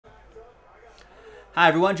Hi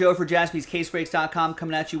everyone, Joe for JaspysCaseBreaks.com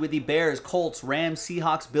coming at you with the Bears, Colts, Rams,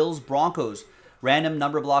 Seahawks, Bills, Broncos. Random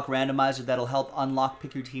number block randomizer that'll help unlock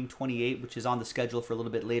Pick Your Team 28, which is on the schedule for a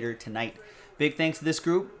little bit later tonight. Big thanks to this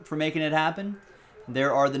group for making it happen.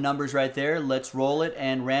 There are the numbers right there. Let's roll it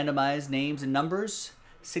and randomize names and numbers.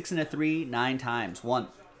 6 and a 3, 9 times. 1,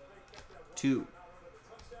 2,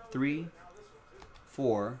 3,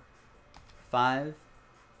 4, 5,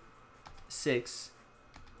 6,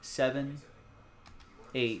 7,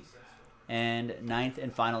 8, and 9th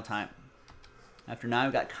and final time. After 9,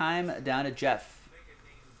 we've got Kime down to Jeff.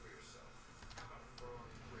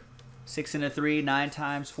 6 and a 3, 9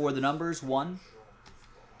 times for the numbers. 1,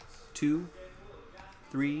 2,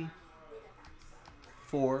 3,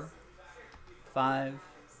 4, 5,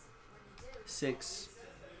 6,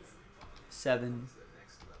 7,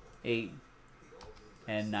 8,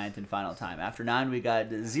 and 9th and final time. After 9, we got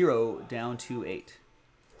 0 down to 8.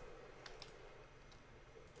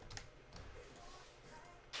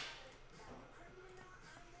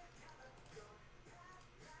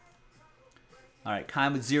 All right,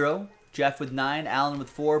 Kime with 0, Jeff with 9, Alan with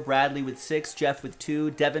 4, Bradley with 6, Jeff with 2,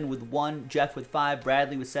 Devin with 1, Jeff with 5,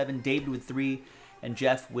 Bradley with 7, David with 3, and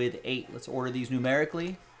Jeff with 8. Let's order these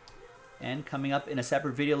numerically. And coming up in a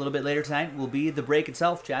separate video a little bit later tonight will be the break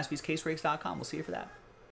itself, JaspysCaseBreaks.com. We'll see you for that.